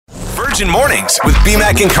Virgin Mornings with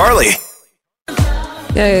BMAC and Carly.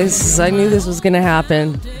 Guys, I knew this was going to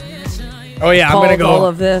happen. Oh yeah, I'm Called gonna go. all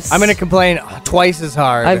of this. I'm gonna complain twice as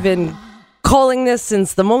hard. I've been calling this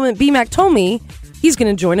since the moment BMAC told me he's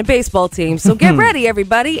going to join a baseball team. So get ready,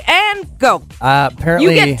 everybody, and go. Apparently,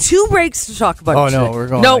 You get 2 breaks to talk about. Oh, it no, today. we're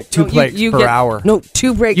going like 2 plays per hour. No,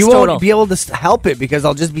 2 breaks you total. won't be able to help it because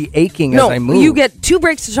I'll just be aching as I move. You get 2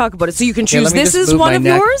 breaks to talk about it. So you can choose let me this just as move one my of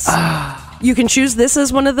neck. yours. You can choose this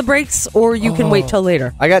as one of the breaks, or you can wait till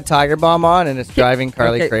later. I got Tiger Bomb on, and it's driving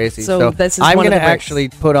Carly Okay, crazy. so So this is I'm one of gonna the breaks. actually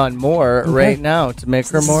put on more right now to make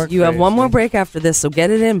her more. You have one more crazy. break after this, so get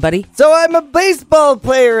it in, buddy. So I'm a baseball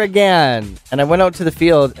player again. And I went out to the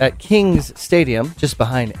field at Kings Stadium, just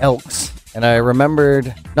behind Elks. And I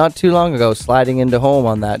remembered not too long ago sliding into home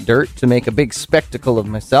on that dirt to make a big spectacle of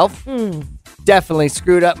myself. Definitely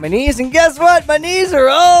screwed up my knees. And guess what? My knees are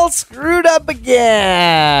all screwed up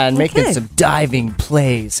again. Making some diving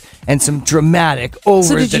plays and some dramatic over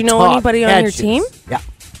So did you know anybody on your team? Yeah.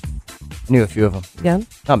 I knew a few of them. Yeah.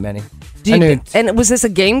 Not many. And was this a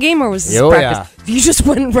game or was this Oh, practice? You just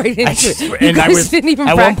went right into it. You guys didn't even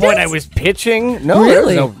at practice? one point I was pitching. No,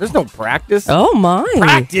 Really? there's no practice. Oh, my.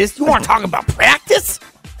 Practice? You want to talk about practice?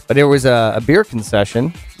 But there was a beer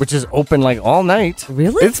concession, which is open like all night.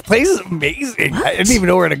 Really? This place is amazing. I didn't even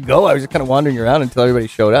know where to go. I was just kind of wandering around until everybody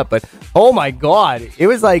showed up. But oh my god, it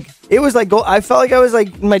was like I felt like I was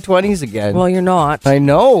like in my 20s again. Well, you're not. I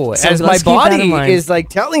know. So As my let's keep that in body mind. is like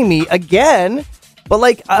telling me again. But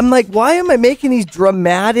like I'm like, why am I making these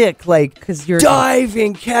dramatic 'Cause you're-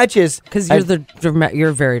 diving catches? Because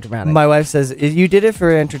you're very dramatic. My wife says you did it for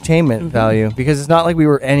entertainment Mm-hmm. value because it's not like we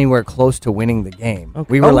were anywhere close to winning the game. Okay.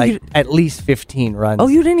 We were Oh, you- at least 15 runs. Oh,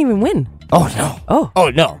 you didn't even win. Oh no! Oh.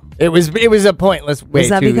 No! It was a pointless way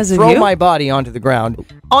that to because of throw you? my body onto the ground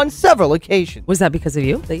on several occasions. Was that because of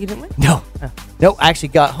you that you didn't win? No, no. I actually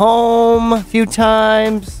got home a few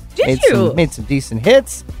times. Did you? Made some decent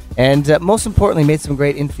hits, and most importantly, made some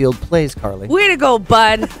great infield plays, Carly. Way to go,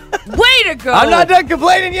 bud. Way to go. I'm not done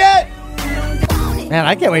complaining yet. Man,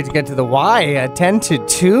 I can't wait to get to the Y. 10 to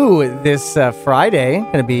 2 this Friday.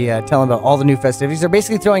 Going to be telling about all the new festivities. They're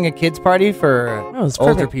basically throwing a kids party for Oh, it's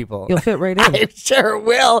older perfect. people. You'll fit right in. I sure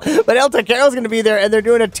will. But Elta Carol's going to be there, and they're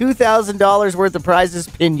doing a $2,000 worth of prizes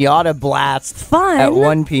pinata blast Fun. at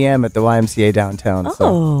 1 p.m. at the YMCA downtown. Oh.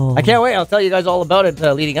 So I can't wait. I'll tell you guys all about it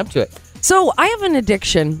leading up to it. So I have an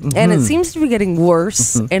addiction, and it seems to be getting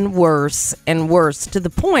worse and worse and worse to the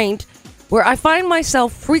point where I find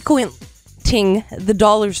myself frequenting the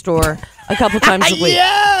dollar store a couple times a week.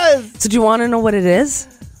 Yes! So do you want to know what it is?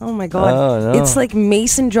 Oh my God. Oh, no. It's like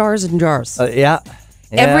mason jars and jars. Yeah.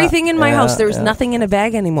 Everything in my house, there's yeah. nothing in a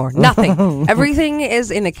bag anymore. Nothing. Everything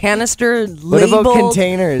is in a canister, What about labeled,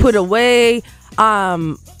 containers? put away.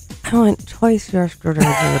 I went twice yesterday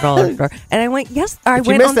to the dollar store, and I went I But you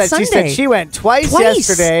went missed on that. Sunday. She said she went twice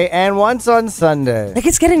yesterday and once on Sunday. Like,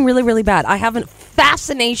 it's getting really, really bad. I have a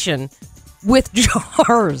fascination with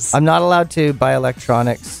jars. I'm not allowed to buy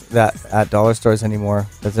electronics at dollar stores anymore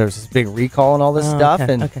because there's this big recall and all this stuff.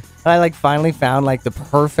 okay, And okay. I finally found the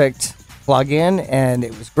perfect plug-in, and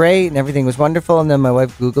it was great and everything was wonderful. And then my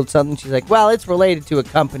wife Googled something. She's like, well, it's related to a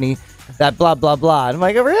company that blah, blah, blah. And I'm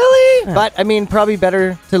like, really? Yeah. But I mean, probably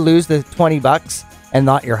better to lose the $20 and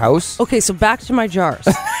not your house. Okay, so back to my jars.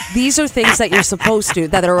 These are things that you're supposed to,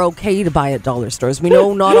 that are okay to buy at dollar stores. We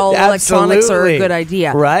know not all electronics are a Absolutely. good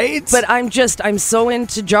idea. Right? But I'm so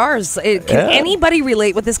into jars. Can anybody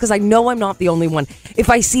relate with this? Because I know I'm not the only one. If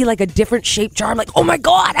I see a different shaped jar, I'm like, oh my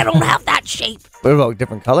God, I don't have that shape. What about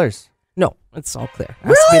different colors? No, it's all clear. It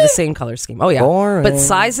has to be the same color scheme. Oh, yeah. Boring. But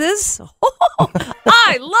sizes?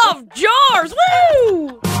 I love jars.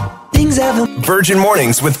 Woo! Virgin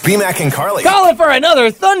Mornings with BMAC and Carly. Calling for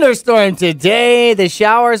another thunderstorm today. The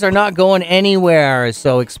showers are not going anywhere,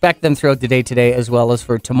 so expect them throughout the day today as well as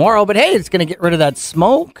for tomorrow. But hey, it's going to get rid of that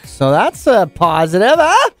smoke, so that's a positive,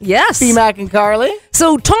 huh? Yes. BMAC and Carly.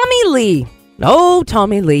 So Tommy Lee. Oh,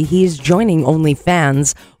 Tommy Lee. He's joining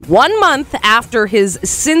OnlyFans 1 month after his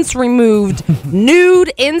since removed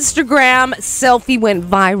nude Instagram selfie went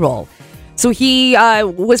viral. So he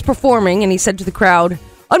was performing and he said to the crowd,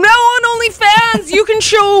 I'm now on OnlyFans. You can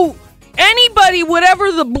show anybody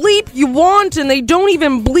whatever the bleep you want, and they don't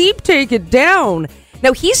even bleep take it down.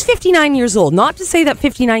 Now, he's 59 years old. Not to say that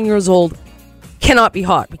 59 years old cannot be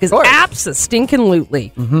hot, because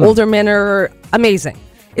abso-stinkin'-lutely. Older men are amazing.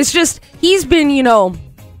 It's just, he's been,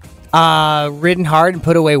 Ridden hard and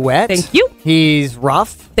put away wet. Thank you. He's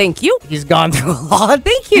rough. Thank you. He's gone through a lot.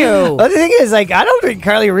 Thank you. But the thing is, I don't think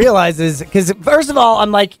Carly realizes, because first of all,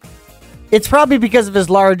 I'm like, it's probably because of his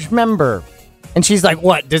large member. And she's like,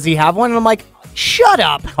 what, does he have one? And I'm like, Shut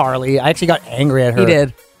up, Carly. I actually got angry at her. He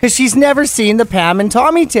did. Because she's never seen the Pam and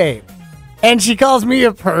Tommy tape. And she calls me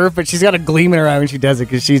a perv, but she's got a gleam in her eye when she does it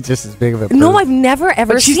because she's just as big of a perv. No, I've never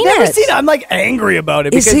ever But she's seen never it. seen it. I'm like angry about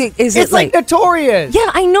it Is because it it's like notorious. Yeah,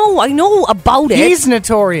 I know about it. He's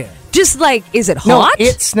notorious. Just like, is it No, hot?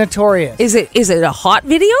 it's notorious. Is it a hot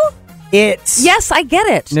video? It's Yes, I get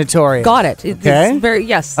it. notorious. Got it. Okay. It's very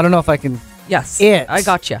yes. I don't know if I can. Yes. It. I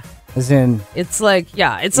gotcha. As in, It's like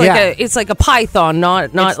it's like a python, not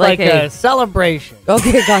it's like a celebration.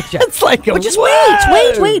 Okay, gotcha. It's like a But just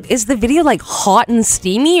whoa. wait. Is the video like hot and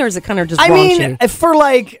steamy, or is it kind of just I raunchy? mean, for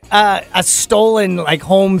like a stolen like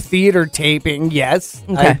home theater taping, yes,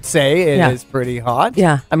 Okay. I'd say it is Yeah. pretty hot.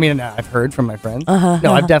 Yeah. I mean, I've heard from my friends.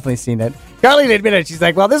 No, I've definitely seen it. Carly admitted, she's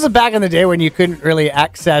like, well, this is back in the day when you couldn't really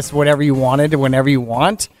access whatever you wanted whenever you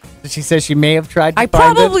want. So she says she may have tried to I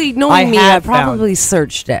find probably, it. knowing me, I have found probably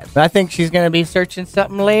searched it. But I think she's going to be searching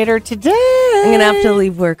something later today. I'm going to have to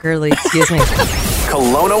leave work early. Excuse me.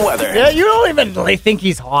 Kelowna weather. Yeah, you don't even really think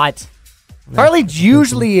he's hot. Carly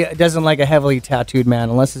usually doesn't like a heavily tattooed man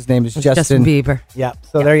unless his name is Justin Bieber. Yeah,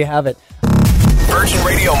 so there you have it. Virgin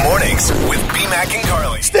Radio Mornings with BMAC and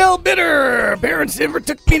Carly. Still bitter. Parents never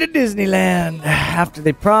took me to Disneyland after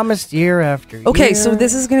they promised year after year. Okay, so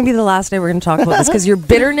this is going to be the last day we're going to talk about this because your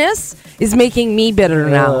bitterness is making me bitter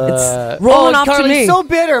now. It's rolling off Carly's to me. so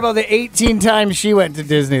bitter about the 18 times she went to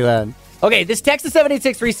Disneyland. Okay, this text is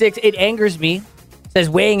 78636. It angers me. Says,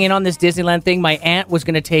 weighing in on this Disneyland thing, my aunt was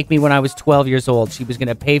going to take me when I was 12 years old. She was going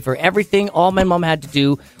to pay for everything. All my mom had to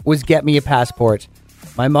do was get me a passport.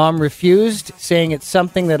 My mom refused, saying it's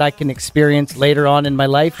something that I can experience later on in my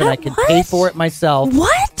life and I can pay What? for it myself.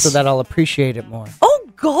 What? So that I'll appreciate it more. Oh,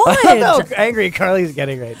 God. How angry Carly's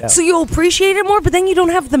getting right now. So you'll appreciate it more, but then you don't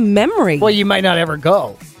have the memory. Well, you might not ever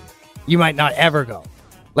go. You might not ever go.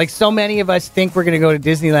 Like so many of us think we're going to go to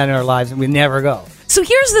Disneyland in our lives and we never go. So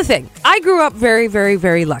here's the thing. I grew up very, very,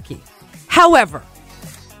 very lucky. However,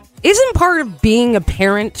 isn't part of being a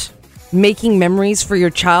parent making memories for your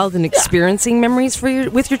child and experiencing memories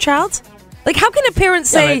with your child? Like, how can a parent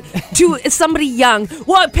say to somebody young,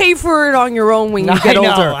 well, pay for it on your own when you get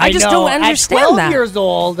older? I just don't understand At 12 that. years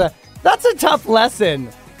old, that's a tough lesson.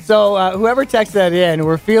 So whoever texted that in,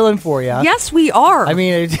 we're feeling for you. Yes, we are. I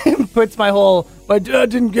mean, it puts my dad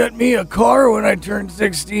didn't get me a car when I turned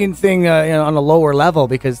 16 thing on a lower level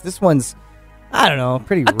because this one's, I don't know,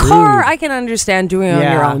 pretty a rude. car I can understand doing on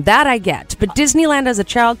your Yeah. own. That I get. But Disneyland as a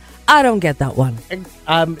child, I don't get that one.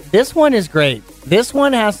 This one is great. This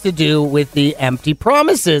one has to do with the empty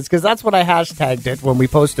promises because that's what I hashtagged it when we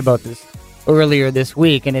posted about this earlier this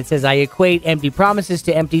week. And it says, I equate empty promises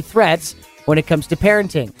to empty threats when it comes to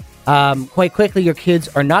parenting. Quite quickly, your kids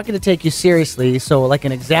are not going to take you seriously. So like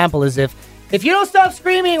an example is if you don't stop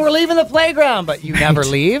screaming, we're leaving the playground, but you never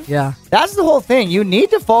leave. Yeah. That's the whole thing. You need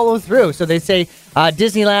to follow through. So they say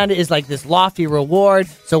Disneyland is like this lofty reward.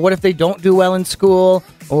 So what if they don't do well in school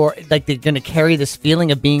or like they're going to carry this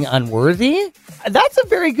feeling of being unworthy? That's a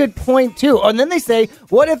very good point, too. And then they say,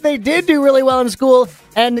 what if they did do really well in school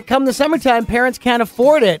and come the summertime, parents can't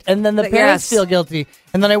afford it? And then the parents feel guilty.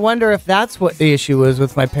 And then I wonder if that's what the issue was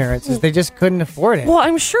with my parents, is they just couldn't afford it. Well,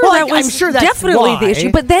 I'm sure Well, that was I'm sure that's definitely the why.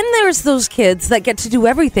 issue. But then there's those kids that get to do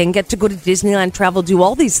everything, get to go to Disneyland, travel, do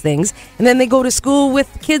all these things, and then they go to school with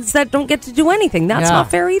kids that don't get to do anything. That's Yeah. not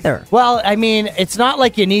fair either. Well, I mean, it's not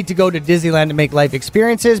like you need to go to Disneyland to make life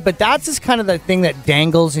experiences, but that's just kind of the thing that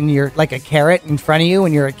dangles in your, like a carrot in front of you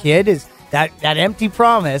when you're a kid, is that empty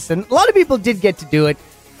promise. And a lot of people did get to do it.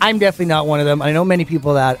 I'm definitely not one of them. I know many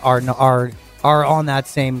people that are on that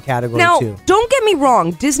same category Now, too. don't get me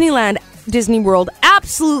wrong. Disneyland, Disney World,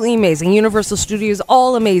 absolutely amazing. Universal Studios,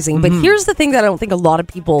 all amazing. But here's the thing that I don't think a lot of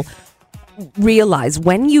people realize.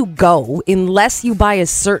 When you go, unless you buy a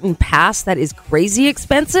certain pass that is crazy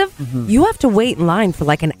expensive, you have to wait in line for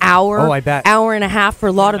like an hour, Oh, I bet. hour and a half for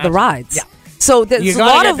a lot of the rides. Yeah. So there's You a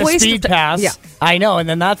gotta lot get of the waste speed of pass. Yeah, I know, and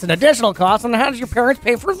then that's an additional cost. And how does your parents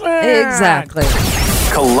pay for that? exactly.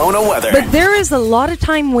 Kelowna weather. But there is a lot of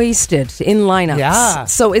time wasted in lineups. Yeah.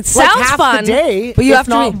 So it Like sounds half the fun, day, but you if have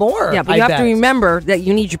to not more, Yeah, but I you have bet. to remember that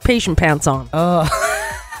you need your patient pants on.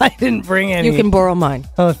 I didn't bring any. You can borrow mine.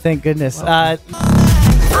 Oh, thank goodness.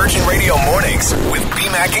 Virgin Radio Mornings with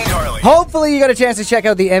BMAC and Carly. Hopefully you got a chance to check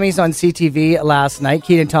out the Emmys on CTV last night.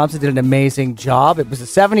 Keaton Thompson did an amazing job. It was the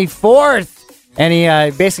 74th. And he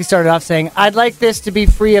basically started off saying, I'd like this to be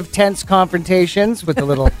free of tense confrontations, with a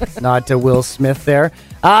little nod to Will Smith there.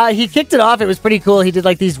 He kicked it off. It was pretty cool. He did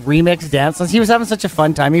like these remix dances. He was having such a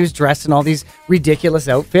fun time. He was dressed in all these ridiculous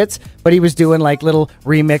outfits, but he was doing like little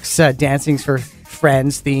remix dancings for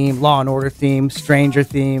Friends theme, Law and Order theme, Stranger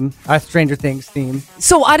Things theme.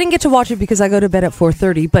 So I didn't get to watch it because I go to bed at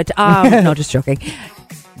 4:30. But no, just joking.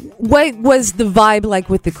 What was the vibe like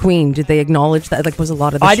with the Queen? Did they acknowledge that? Like, was a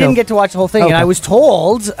lot of the show? I didn't get to watch the whole thing, and I was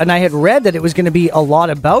told, and I had read that it was going to be a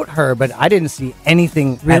lot about her, but I didn't see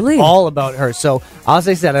anything at all about her. So, as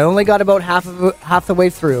I said, I only got about half the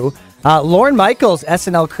way through. Lorne Michaels,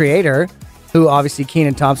 SNL creator, who obviously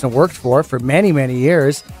Kenan Thompson worked for many, many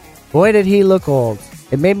years. Boy, did he look old.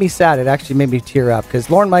 It made me sad. It actually made me tear up because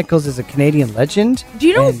Lorne Michaels is a Canadian legend. Do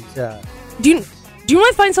you know? Do you know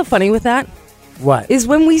what I find so funny with that? What? Is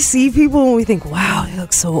when we see people and we think, wow, they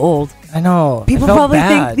look so old. I know. People probably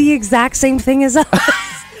think the exact same thing as us.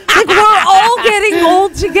 Like, we're all getting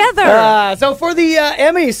old together. So for the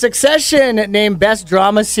Emmy, Succession named Best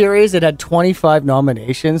Drama Series. It had 25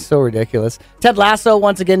 nominations. So ridiculous. Ted Lasso,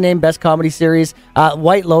 once again, named Best Comedy Series.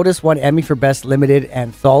 White Lotus won Emmy for Best Limited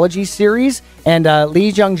Anthology Series. And Lee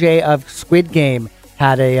Jung-jae of Squid Game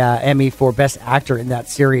had a Emmy for Best Actor in that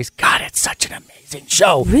series. God, it's such an amazing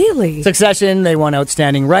show. Really? Succession, they won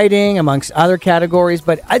Outstanding Writing, amongst other categories.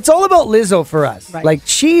 But it's all about Lizzo for us. Right. Like,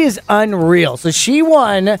 she is unreal. So she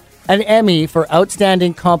won an Emmy for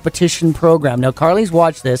Outstanding Competition Program. Now, Carly's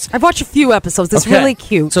watched this. I've watched a few episodes. It's really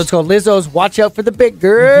cute. So it's called Lizzo's Watch Out for the Big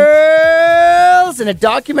Girls, and it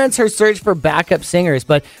documents her search for backup singers.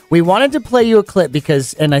 But we wanted to play you a clip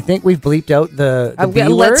because, and I think we've bleeped out the B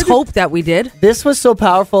word. Let's hope that we did. This was so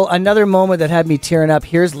powerful. Another moment that had me tearing up.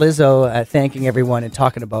 Here's Lizzo thanking everyone and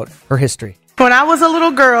talking about her history. When I was a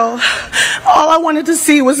little girl, all I wanted to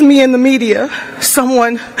see was me in the media.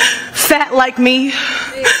 Someone fat like me,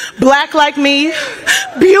 black like me,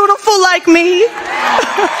 beautiful like me.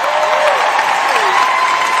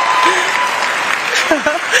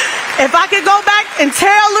 If I could go back and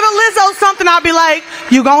tell little Lizzo something, I'd be like,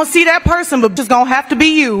 you gonna see that person, but just gonna have to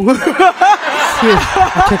be you.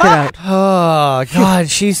 I took it out. Oh, God,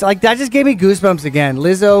 she's like, that just gave me goosebumps again.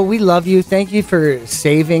 Lizzo, we love you. Thank you for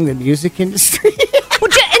saving the music industry.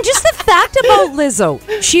 And just the fact about Lizzo,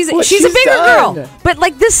 she's a bigger girl, but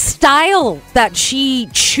like this style that she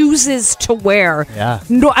chooses to wear. Yeah.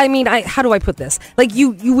 No, I mean, how do I put this? Like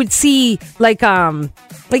you would see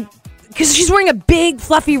because she's wearing a big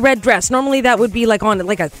fluffy red dress. Normally that would be like on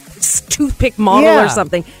like a toothpick model or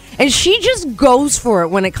something. And she just goes for it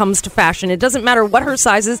when it comes to fashion. It doesn't matter what her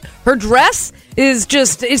size is. Her dress is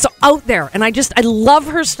out there. And I love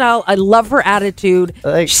her style. I love her attitude.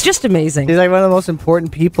 She's just amazing. She's like one of the most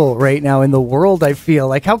important people right now in the world, I feel.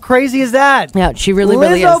 Like, how crazy is that? Yeah, she really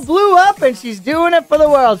is. Lizzo blew up and she's doing it for the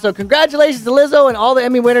world. So congratulations to Lizzo and all the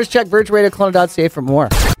Emmy winners. Check virginradio.ca for more.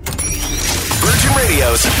 Virgin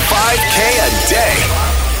Radio's 5K a day.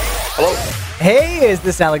 Hello. Hey, is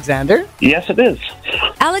this Alexander? Yes, it is.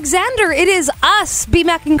 Alexander, it is us,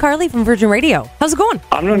 B-Mac and Carly from Virgin Radio. How's it going?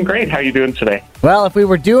 I'm doing great. How are you doing today? Well, if we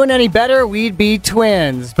were doing any better, we'd be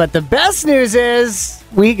twins. But the best news is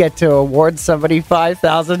we get to award somebody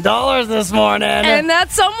 $5,000 this morning. And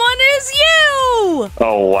that someone is you!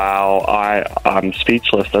 Oh, wow. I'm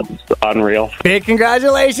speechless. That's unreal. Big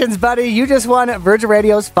congratulations, buddy. You just won Virgin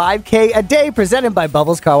Radio's 5K a day presented by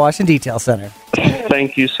Bubbles Car Wash and Detail Center.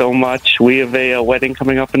 Thank you so much. We have a wedding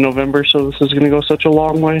coming up in November, so this is going to go such a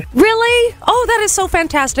long way. Really? Oh, that is so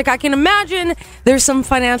fantastic. I can imagine there's some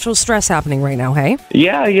financial stress happening right now, hey?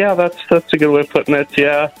 Yeah, that's a good way of putting it.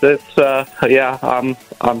 Yeah,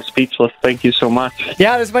 I'm speechless. Thank you so much.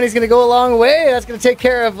 Yeah, this money's going to go a long way. That's going to take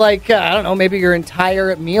care of, I don't know, maybe your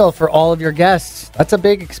entire meal for all of your guests. That's a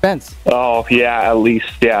big expense. Oh, yeah, at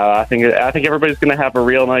least. Yeah, I think everybody's going to have a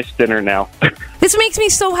real nice dinner now. This makes me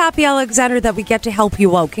so happy, Alexander, that we get to help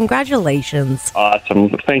you out. Congratulations. Awesome.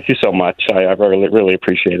 Thank you so much. I really, really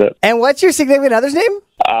appreciate it. And what's your significant other's name?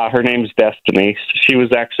 Her name's Destiny. She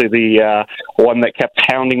was actually the one that kept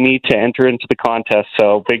hounding me to enter into the contest,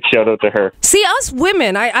 so big shout out to her. See, us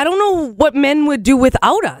women, I don't know what men would do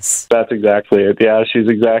without us. That's exactly it. Yeah, she's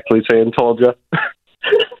exactly saying, told you.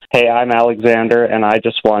 Hey, I'm Alexander, and I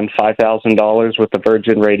just won $5,000 with the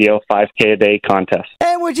Virgin Radio 5K a day contest.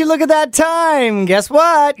 And would you look at that time? Guess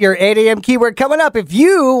what? Your 8 a.m. keyword coming up if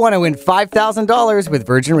you want to win $5,000 with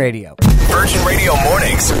Virgin Radio. Virgin Radio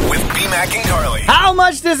Mornings with B-Mac and Carly. How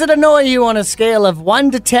much does it annoy you on a scale of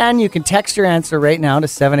 1 to 10? You can text your answer right now to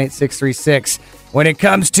 78636. When it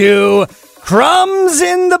comes to crumbs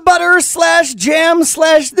in the butter / jam /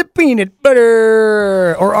 the peanut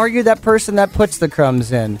butter. Or are you that person that puts the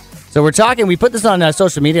crumbs in? So we put this on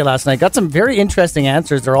social media last night. Got some very interesting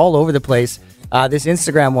answers. They're all over the place. This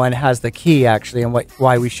Instagram one has the key, actually, and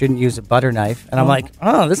why we shouldn't use a butter knife. And I'm like,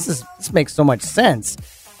 this makes so much sense.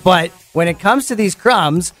 But when it comes to these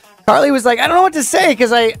crumbs, Carly was like, I don't know what to say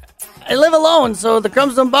because I live alone, so the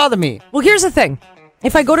crumbs don't bother me. Well, here's the thing.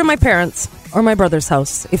 If I go to my parents' or my brother's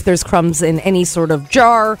house, if there's crumbs in any sort of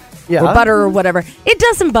jar Yeah. or butter or whatever, it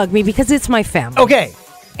doesn't bug me because it's my family. Okay.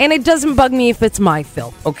 And it doesn't bug me if it's my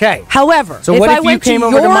filth. Okay. However, So if what I if you went came to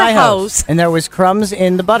over your to my house and there was crumbs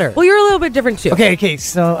in the butter? well, you're a little bit different too. Okay,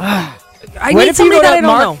 so I what need if somebody you go that to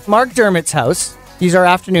I don't know. Mark Dermott's house? He's our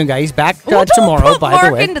afternoon guy. He's back Well, don't tomorrow, put by Mark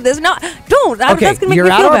the way. into this. No, don't. Okay, That's gonna make you're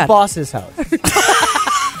me at feel our bad. boss's house.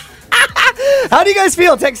 How do you guys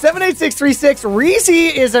feel? Text 78636. Reese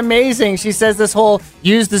is amazing. She says this whole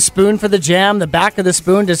use the spoon for the jam, the back of the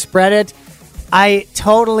spoon to spread it. I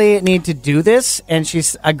totally need to do this, and she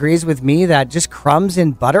agrees with me that just crumbs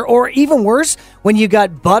in butter, or even worse, when you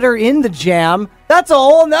got butter in the jam, that's a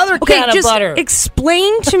whole nother can of just butter.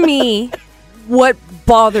 explain to me what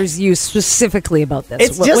bothers you specifically about this.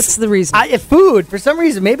 It's What's the reason? Food, for some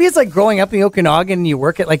reason. Maybe it's like growing up in the Okanagan and you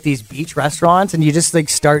work at like these beach restaurants and you just like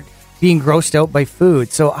start being grossed out by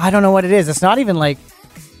food. So I don't know what it is. It's not even like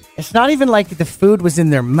the food was in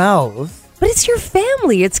their mouth. But it's your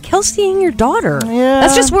family. It's Kelsey and your daughter. Yeah.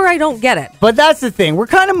 That's just where I don't get it. But that's the thing. We're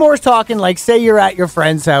kind of more talking like, say you're at your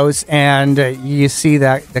friend's house and you see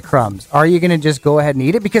the crumbs. Are you going to just go ahead and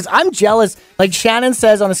eat it? Because I'm jealous. Like Shannon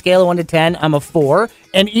says on a scale of 1 to 10, I'm a 4.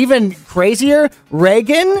 And even crazier,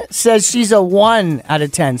 Reagan says she's a 1 out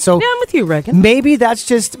of 10. So Yeah, I'm with you, Reagan. maybe that's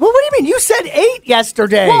just... Well, what do you mean? You said 8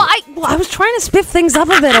 yesterday. Well, I was trying to spiff things up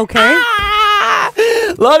a bit, okay?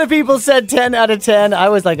 A lot of people said 10 out of 10. I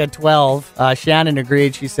was like a 12. Shannon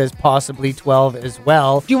agreed. She says possibly 12 as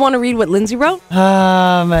well. Do you want to read what Lindsay wrote?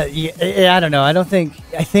 Yeah, I don't know. I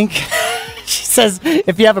think she says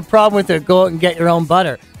if you have a problem with it, go out and get your own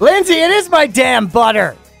butter. Lindsay, it is my damn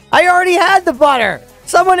butter. I already had the butter.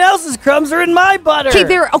 Someone else's crumbs are in my butter.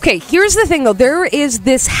 Okay, here's the thing though. There is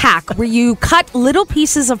this hack where you cut little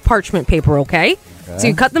pieces of parchment paper, okay? So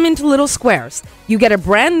you cut them into little squares. You get a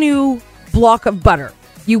brand new block of butter.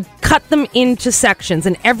 You cut them into sections,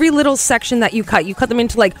 and every little section that you cut them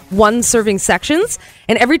into like 1 serving sections.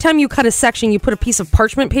 And every time you cut a section, you put a piece of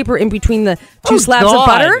parchment paper in between the 2 slabs God. of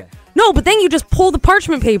butter. No, but then you just pull the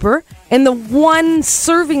parchment paper, and the 1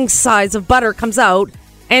 serving size of butter comes out,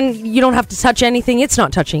 and you don't have to touch anything. It's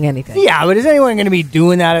not touching anything. Yeah, but is anyone going to be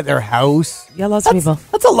doing that at their house? Yeah, lots of people.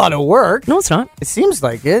 That's a lot of work. No, it's not. It seems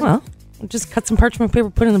like it. Well, just cut some parchment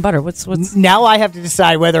paper, put it in the butter. What's Now I have to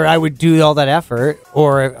decide whether I would do all that effort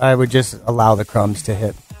or I would just allow the crumbs to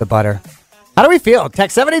hit the butter. How do we feel?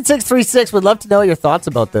 Text 78636. Would love to know your thoughts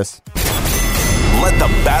about this. Let the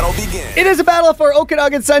battle begin. It is a battle for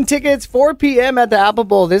Okanagan Sun tickets. 4 p.m. at the Apple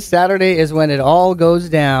Bowl this Saturday is when it all goes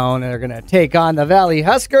down. They're going to take on the Valley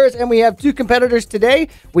Huskers, and we have 2 competitors today.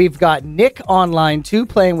 We've got Nick on line 2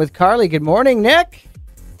 playing with Carly. Good morning, Nick.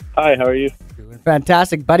 Hi, how are you? Doing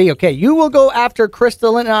fantastic, buddy. Okay, you will go after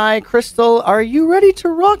Crystal and I. Crystal, are you ready to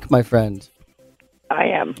rock, my friend? I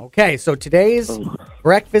am. Okay, so today's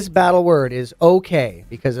breakfast battle word is okay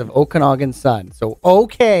because of Okanagan Sun. So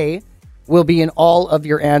okay will be in all of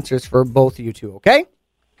your answers for both of you two, okay?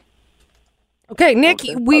 Okay, Nick,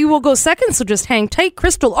 we will go second, so just hang tight.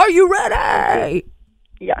 Crystal, are you ready?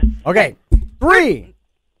 Yes. Okay, 3,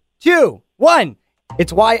 2, 1.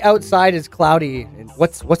 It's why outside is cloudy. And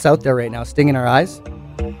what's out there right now? Stinging our eyes?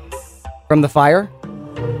 From the fire?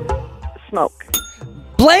 Smoke.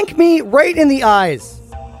 Blank me right in the eyes.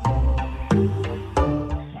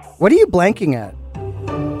 What are you blanking at?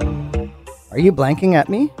 Are you blanking at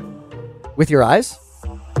me? With your eyes?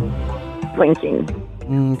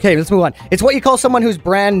 Blinking. Okay, let's move on. It's what you call someone who's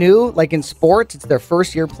brand new, like in sports. It's their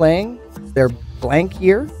first year playing. It's their blank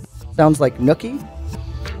year. Sounds like Nookie.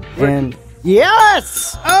 And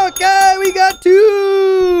yes! Okay, we got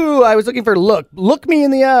 2. I was looking for look. Look me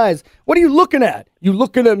in the eyes. What are you looking at? You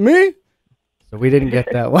looking at me? So we didn't get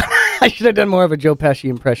that one. I should have done more of a Joe Pesci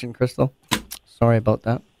impression, Crystal. Sorry about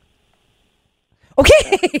that.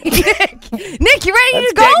 Okay, Nick, you ready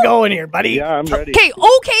to go? Get going here, buddy. Yeah, I'm ready. Okay, in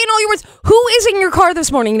all your words. Who is in your car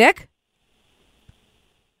this morning, Nick?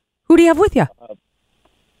 Who do you have with you?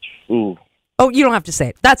 Ooh. Oh, you don't have to say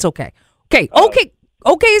it. That's okay. Okay,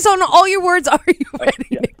 okay is on all your words. Are you ready,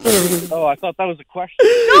 Nick? Oh, I thought that was a question.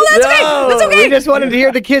 No, that's okay. That's okay. We just wanted to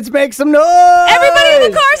hear the kids make some noise. Everybody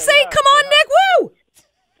in the car say, come on, Nick, woo!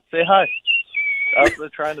 Say hi. I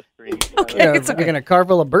was trying to scream. Okay, it's You're okay. going to car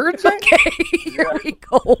full of birds? Okay, here we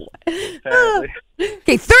go. Apparently.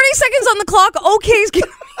 Okay, 30 seconds on the clock. Okay,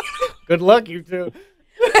 Good luck, you two.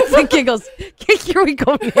 Everyone giggles. Okay, here we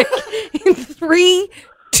go, Nick. In 3,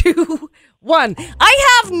 2, 1.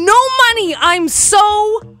 I have no money. I'm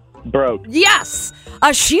so... Broke. Yes.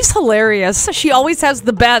 She's hilarious. She always has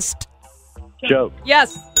the best. Joke.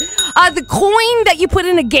 Yes. The coin that you put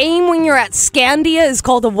in a game when you're at Scandia is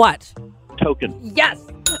called a what? Token. Yes.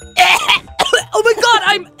 Oh my God,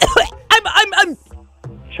 I'm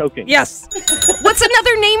Choking. Yes. What's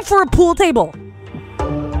another name for a pool table?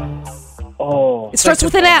 Oh. It starts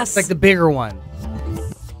with an S. It's like the bigger one.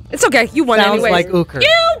 It's okay. You won Sounds anyway. like Ooker.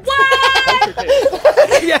 You won!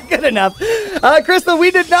 Yeah, good enough. Crystal,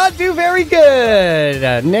 we did not do very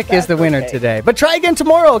good. Nick is the winner today. But try again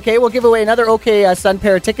tomorrow, okay? We'll give away another OK Sun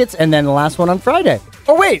pair of tickets and then the last one on Friday.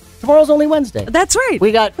 Oh, wait. Tomorrow's only Wednesday. That's right.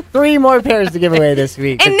 We got 3 more pairs to give away this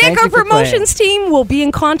week. And So Nick, thank our you for promotions team, will be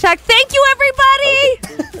in contact. Thank you, everybody!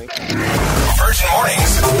 Virgin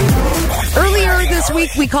Mornings. Earlier this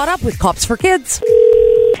week, we caught up with Cops for Kids.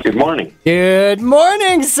 Good morning. Good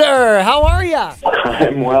morning, sir. How are you?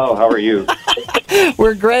 I'm well. How are you?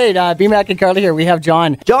 We're great. B-Mac and Carly here. We have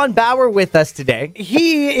John Bauer with us today.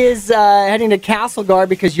 He is heading to Castlegar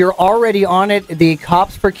because you're already on it, the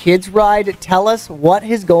Cops for Kids ride. Tell us what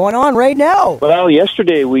is going on right now. Well,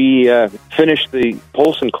 yesterday we finished the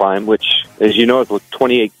Polson climb, which, as you know, is about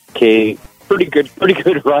 28K. Pretty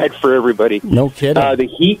good ride for everybody. No kidding. The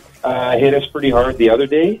heat hit us pretty hard the other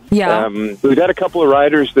day. Yeah. We've had a couple of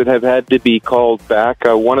riders that have had to be called back.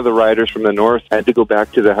 One of the riders from the north had to go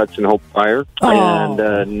back to the Hudson Hope Fire, and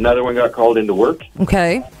another one got called into work.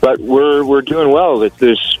 Okay. But we're doing well.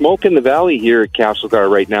 There's smoke in the valley here at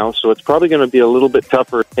Castlegar right now, so it's probably going to be a little bit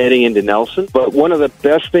tougher heading into Nelson. But one of the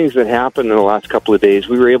best things that happened in the last couple of days,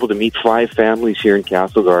 we were able to meet 5 families here in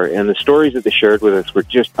Castlegar, and the stories that they shared with us were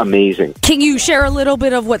just amazing. Can you share a little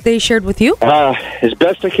bit of what they shared with you? As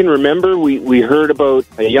best I can remember, we heard about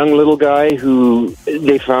a young little guy who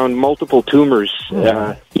they found multiple tumors.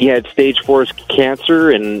 He had stage 4 cancer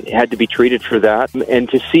and had to be treated for that. And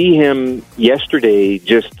to see him yesterday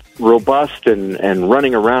just robust and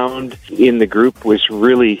running around in the group was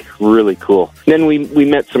really, really cool. Then we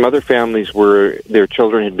met some other families where their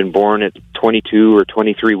children had been born at 22 or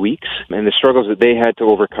 23 weeks, and the struggles that they had to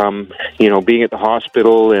overcome, being at the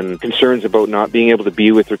hospital and concerns about not being able to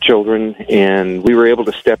be with their children. And we were able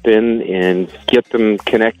to step in and get them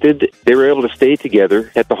connected. They were able to stay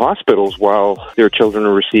together at the hospitals while their children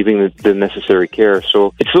are receiving the necessary care.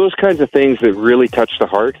 So it's those kinds of things that really touch the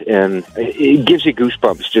heart, and it gives you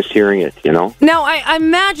goosebumps just hearing it, Now, I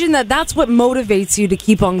imagine that's what motivates you to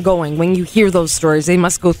keep on going when you hear those stories. They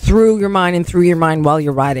must go through your mind and through your mind while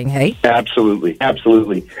you're riding, hey? Absolutely.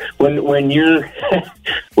 When you're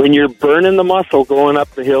when you're burning the muscle going up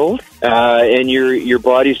the hill, and your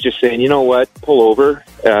body's just saying, you know what, pull over.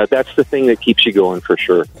 That's the thing that keeps you going for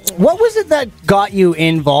sure. What was it that got you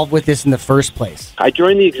involved with this in the first place? I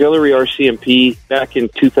joined the auxiliary RCMP back in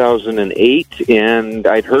 2008, and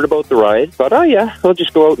I'd heard about the ride. Thought, oh yeah, I'll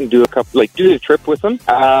just go out and do do the trip with them.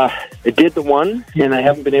 I did the one, and I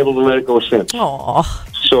haven't been able to let it go since. Aww.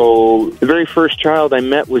 So the very first child I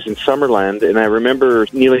met was in Summerland, and I remember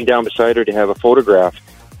kneeling down beside her to have a photograph,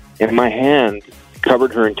 and my hand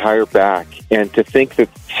covered her entire back. And to think that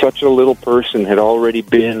such a little person had already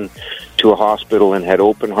been to a hospital and had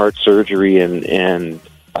open heart surgery, and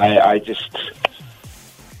I just...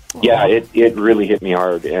 Yeah, it really hit me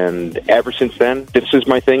hard. And ever since then, this is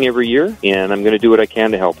my thing every year, and I'm going to do what I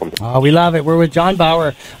can to help them. Oh, we love it. We're with John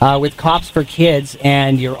Bauer with Cops for Kids,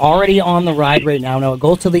 and you're already on the ride right now. Now, it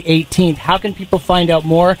goes till the 18th. How can people find out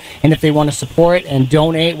more? And if they want to support and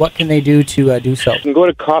donate, what can they do to do so? You can go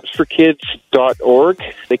to copsforkids.org.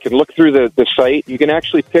 They can look through the site. You can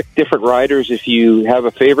actually pick different riders if you have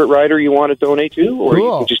a favorite rider you want to donate to, or you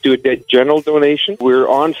can just do a general donation. We're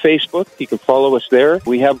on Facebook. You can follow us there.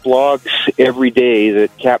 We have blogs every day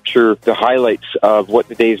that capture the highlights of what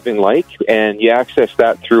the day's been like, and you access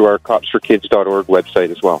that through our copsforkids.org website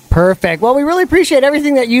as well. Perfect. Well, we really appreciate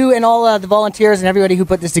everything that you and all the volunteers and everybody who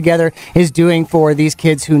put this together is doing for these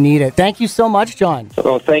kids who need it. Thank you so much, John.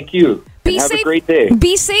 Oh, thank you. Have a great day.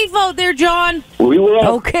 Be safe out there, John. We will.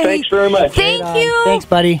 Okay. Thanks very much. Thank you. Thanks,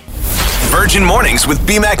 buddy. Virgin Mornings with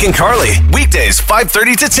BMAC and Carly. Weekdays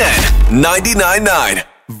 5:30 to 10. 99.9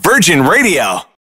 Virgin Radio.